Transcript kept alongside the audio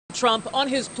Trump on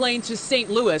his plane to St.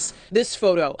 Louis. This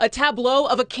photo, a tableau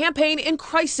of a campaign in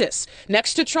crisis.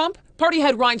 Next to Trump, party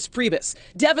head Reince Priebus,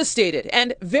 devastated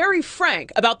and very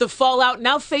frank about the fallout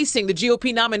now facing the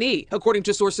GOP nominee, according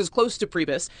to sources close to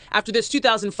Priebus, after this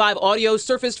 2005 audio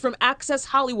surfaced from Access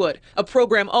Hollywood, a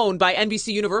program owned by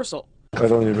NBC Universal. I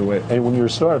don't even wait. And when you're a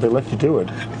star, they let you do it.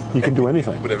 You can do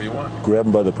anything. Whatever you want. Grab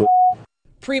them by the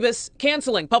Priebus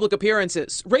canceling public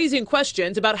appearances, raising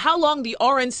questions about how long the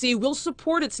RNC will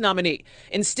support its nominee.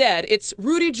 Instead, it's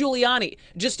Rudy Giuliani,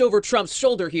 just over Trump's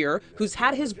shoulder here, who's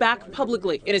had his back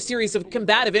publicly in a series of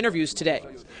combative interviews today.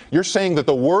 You're saying that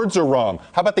the words are wrong.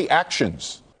 How about the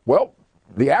actions? Well,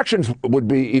 the actions would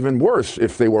be even worse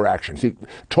if they were actions. See,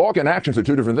 talk and actions are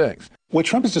two different things. What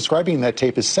Trump is describing in that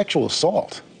tape is sexual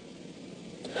assault.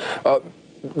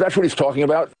 That's what he's talking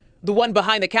about. The one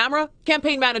behind the camera,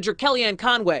 campaign manager Kellyanne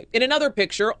Conway. In another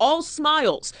picture, all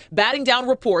smiles, batting down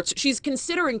reports she's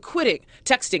considering quitting,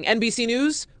 texting NBC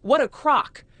News, "What a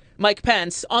crock." Mike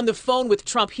Pence on the phone with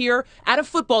Trump here at a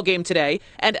football game today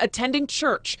and attending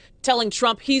church, telling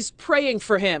Trump he's praying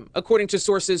for him, according to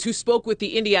sources who spoke with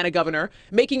the Indiana governor,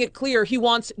 making it clear he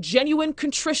wants genuine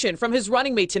contrition from his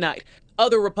running mate tonight.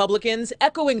 Other Republicans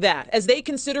echoing that as they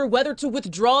consider whether to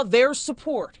withdraw their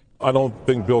support. I don't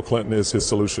think Bill Clinton is his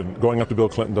solution. Going after Bill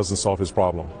Clinton doesn't solve his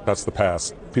problem. That's the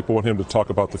past. People want him to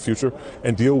talk about the future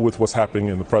and deal with what's happening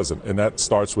in the present. And that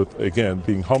starts with, again,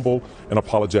 being humble and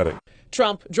apologetic.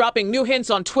 Trump dropping new hints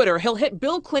on Twitter. He'll hit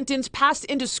Bill Clinton's past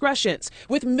indiscretions,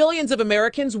 with millions of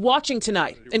Americans watching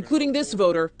tonight, including this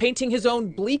voter painting his own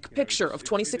bleak picture of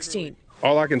 2016.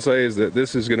 All I can say is that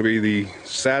this is going to be the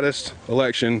saddest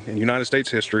election in United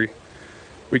States history.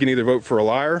 We can either vote for a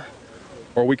liar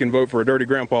or we can vote for a dirty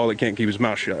grandpa that can't keep his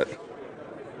mouth shut.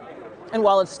 And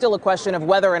while it's still a question of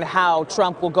whether and how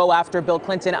Trump will go after Bill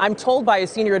Clinton, I'm told by a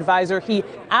senior advisor he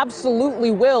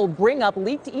absolutely will bring up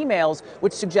leaked emails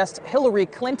which suggest Hillary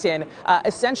Clinton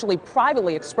essentially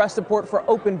privately expressed support for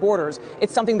open borders.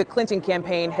 It's something the Clinton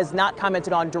campaign has not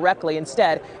commented on directly,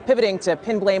 instead pivoting to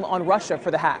pin blame on Russia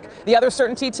for the hack. The other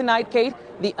certainty tonight, Kate,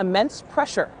 the immense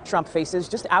pressure Trump faces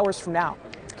just hours from now.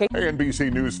 Hey,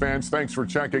 NBC News fans, thanks for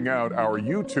checking out our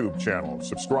YouTube channel.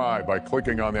 Subscribe by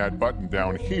clicking on that button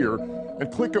down here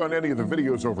and click on any of the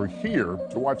videos over here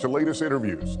to watch the latest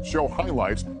interviews, show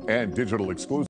highlights, and digital exclusives.